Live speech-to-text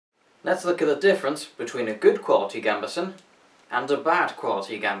let's look at the difference between a good quality Gambeson and a bad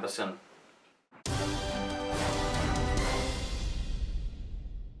quality Gambeson.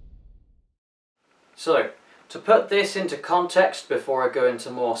 So, to put this into context before I go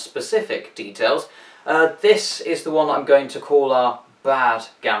into more specific details, this is the one I'm going to call our bad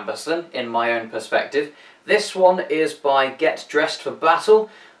Gambeson in my own perspective. This one is by Get Dressed for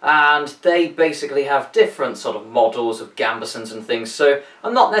Battle, and they basically have different sort of models of Gambesons and things, so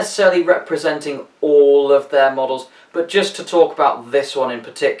I'm not necessarily representing all of their models, but just to talk about this one in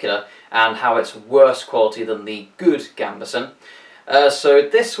particular and how it's worse quality than the good Gambeson. So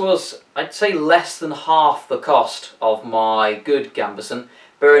this was, I'd say, less than half the cost of my good Gambeson,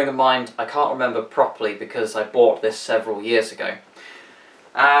 bearing in mind I can't remember properly because I bought this several years ago.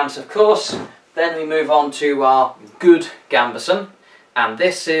 And of course, then we move on to our good Gambeson, and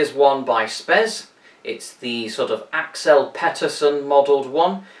this is one by SPES. It's the sort of Axel Petterson modelled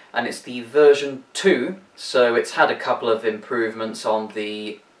one, and it's the version 2, so it's had a couple of improvements on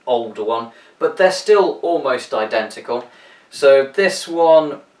the older one, but they're still almost identical. So this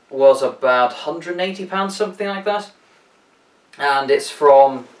one was about £180, something like that, and it's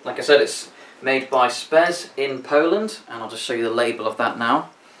from, like I said, it's made by SPES in Poland, and I'll just show you the label of that now.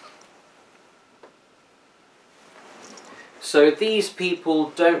 So these people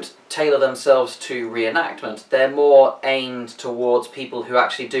don't tailor themselves to reenactment, they're more aimed towards people who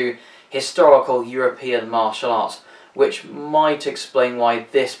actually do historical European martial arts, which might explain why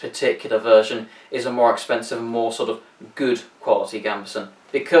this particular version is a more expensive and more sort of good quality Gambeson,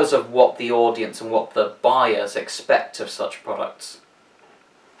 because of what the audience and what the buyers expect of such products.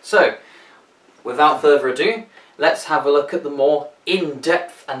 So, without further ado, let's have a look at the more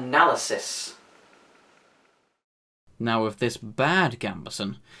in-depth analysis. Now with this bad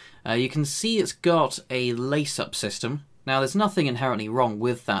Gambeson, you can see it's got a lace-up system. Now there's nothing inherently wrong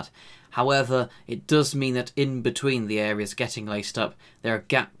with that, however it does mean that in between the areas getting laced up there are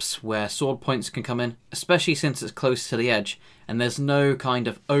gaps where sword points can come in, especially since it's close to the edge and there's no kind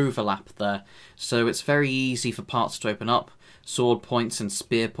of overlap there, so it's very easy for parts to open up, sword points and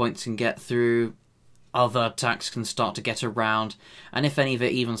spear points can get through, other attacks can start to get around, and if any of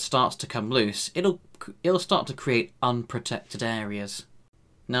it even starts to come loose, it'll start to create unprotected areas.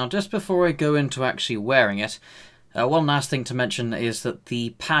 Now just before I go into actually wearing it, one last thing to mention is that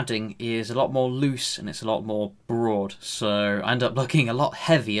the padding is a lot more loose and it's a lot more broad, so I end up looking a lot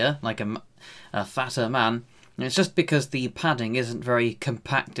heavier, like a fatter man, and it's just because the padding isn't very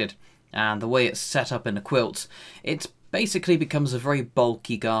compacted, and the way it's set up in the quilts, it basically becomes a very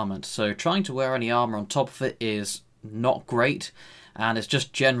bulky garment, so trying to wear any armour on top of it is not great, and it's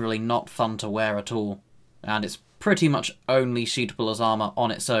just generally not fun to wear at all, and it's pretty much only suitable as armour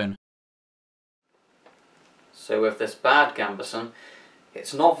on its own. So with this bad Gambeson,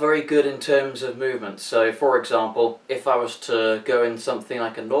 it's not very good in terms of movement. So for example, if I was to go in something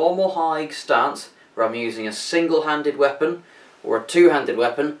like a normal high stance, where I'm using a single-handed weapon, or a two-handed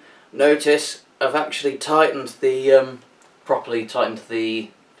weapon, notice I've actually tightened the, properly tightened the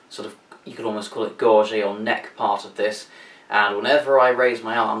sort of, you could almost call it gorget or neck part of this, and whenever I raise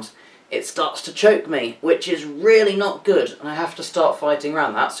my arms, it starts to choke me, which is really not good, and I have to start fighting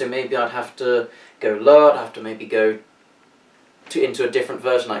around that, so maybe I'd have to go lower, I'd have to maybe go into a different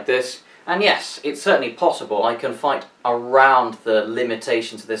version like this, and yes, it's certainly possible I can fight around the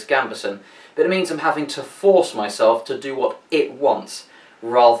limitations of this Gambeson, but it means I'm having to force myself to do what it wants,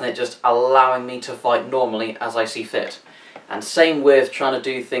 rather than it just allowing me to fight normally as I see fit. And same with trying to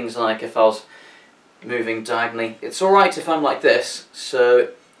do things like if I was moving diagonally. It's alright if I'm like this, so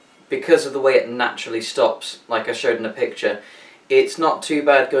because of the way it naturally stops, like I showed in the picture, it's not too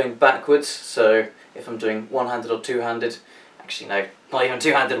bad going backwards, so if I'm doing one-handed or two-handed, actually no, not even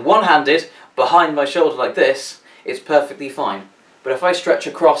two-handed, one-handed, behind my shoulder like this, it's perfectly fine. But if I stretch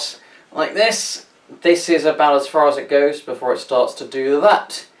across like this, this is about as far as it goes before it starts to do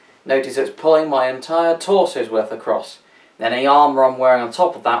that. Notice it's pulling my entire torso's worth across. Then any armour I'm wearing on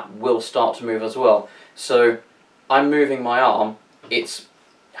top of that will start to move as well. So I'm moving my arm, it's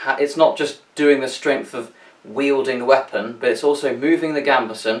not just doing the strength of wielding the weapon, but it's also moving the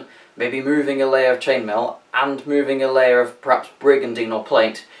Gambeson, maybe moving a layer of chainmail, and moving a layer of perhaps brigandine or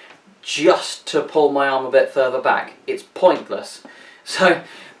plate, just to pull my arm a bit further back. It's pointless. So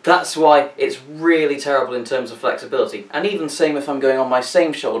that's why it's really terrible in terms of flexibility. And even same if I'm going on my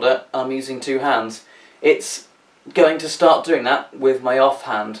same shoulder, I'm using two hands, it's going to start doing that with my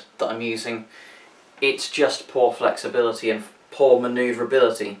offhand that I'm using. It's just poor flexibility and poor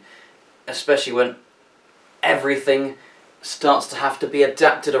manoeuvrability, especially when everything starts to have to be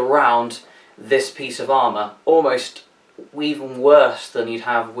adapted around this piece of armour, almost even worse than you'd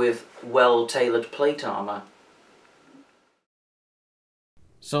have with well-tailored plate armour.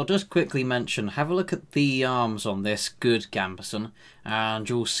 So I'll just quickly mention, have a look at the arms on this good Gambeson, and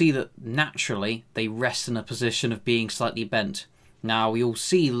you'll see that naturally they rest in a position of being slightly bent. Now you'll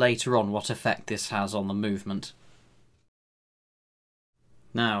see later on what effect this has on the movement.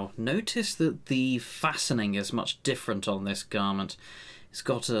 Now, notice that the fastening is much different on this garment. It's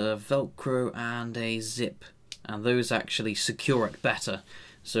got a Velcro and a zip, and those actually secure it better.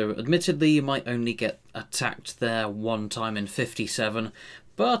 So admittedly you might only get attacked there one time in 57,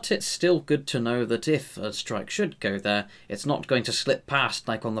 but it's still good to know that if a strike should go there, it's not going to slip past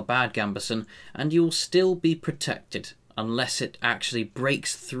like on the bad Gambeson, and you'll still be protected, unless it actually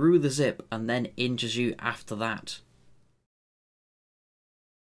breaks through the zip and then injures you after that.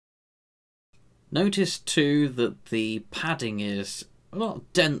 Notice too that the padding is a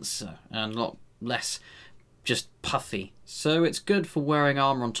lot denser and a lot less just puffy, so it's good for wearing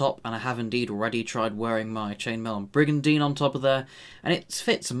armour on top, and I have indeed already tried wearing my chainmail and brigandine on top of there, and it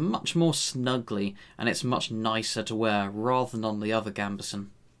fits much more snugly and it's much nicer to wear rather than on the other Gambeson.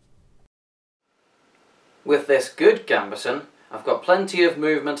 With this good Gambeson, I've got plenty of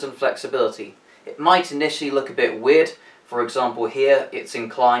movement and flexibility. It might initially look a bit weird. For example, here it's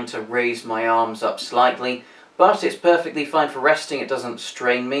inclined to raise my arms up slightly, but it's perfectly fine for resting, it doesn't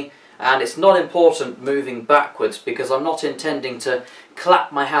strain me, and it's not important moving backwards because I'm not intending to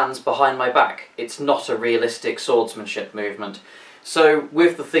clap my hands behind my back. It's not a realistic swordsmanship movement. So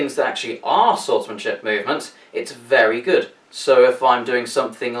with the things that actually are swordsmanship movements, it's very good. So if I'm doing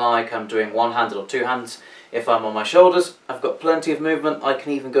something like I'm doing one-handed or two-hands, if I'm on my shoulders, I've got plenty of movement. I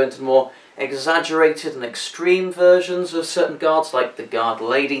can even go into more exaggerated and extreme versions of certain guards, like the guard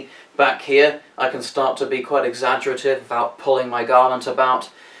lady back here. I can start to be quite exaggerative without pulling my garment about.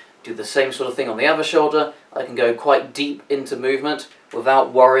 Do the same sort of thing on the other shoulder. I can go quite deep into movement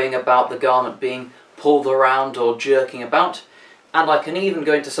without worrying about the garment being pulled around or jerking about. And I can even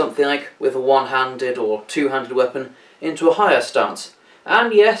go into something like with a one-handed or two-handed weapon into a higher stance.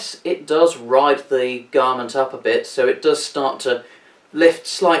 And yes, it does ride the garment up a bit, so it does start to lift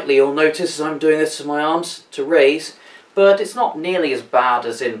slightly. You'll notice as I'm doing this with my arms to raise, but it's not nearly as bad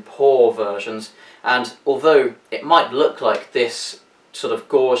as in poor versions. And although it might look like this sort of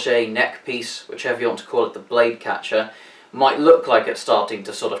gorget neck piece, whichever you want to call it, the blade catcher, might look like it's starting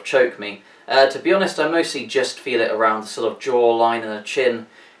to sort of choke me. To be honest, I mostly just feel it around the sort of jawline and the chin,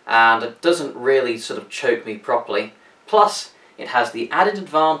 and it doesn't really sort of choke me properly. Plus, it has the added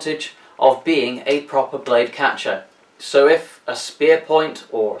advantage of being a proper blade catcher. So if a spear point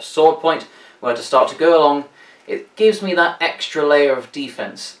or a sword point were to start to go along, it gives me that extra layer of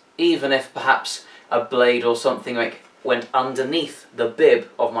defense, even if perhaps a blade or something like went underneath the bib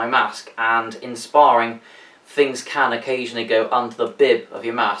of my mask, and in sparring things can occasionally go under the bib of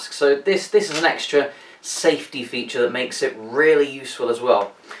your mask. So this is an extra safety feature that makes it really useful as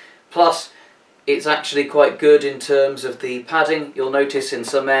well. Plus, it's actually quite good in terms of the padding. You'll notice in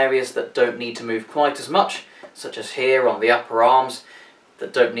some areas that don't need to move quite as much, such as here on the upper arms,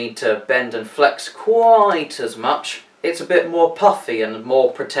 that don't need to bend and flex quite as much. It's a bit more puffy and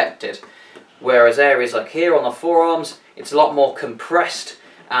more protected. Whereas areas like here on the forearms, it's a lot more compressed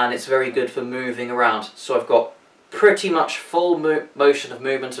and it's very good for moving around. So I've got pretty much full motion of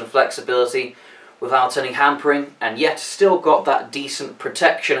movement and flexibility without any hampering, and yet still got that decent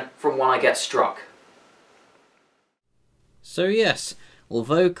protection from when I get struck. So yes,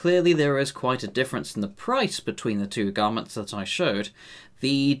 although clearly there is quite a difference in the price between the two garments that I showed,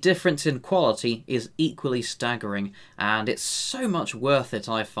 the difference in quality is equally staggering, and it's so much worth it,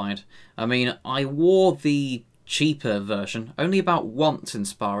 I find. I mean, I wore the cheaper version only about once in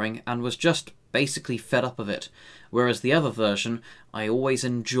sparring and was just basically fed up of it, whereas the other version I always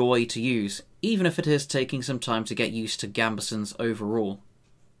enjoy to use, even if it is taking some time to get used to Gambesons overall.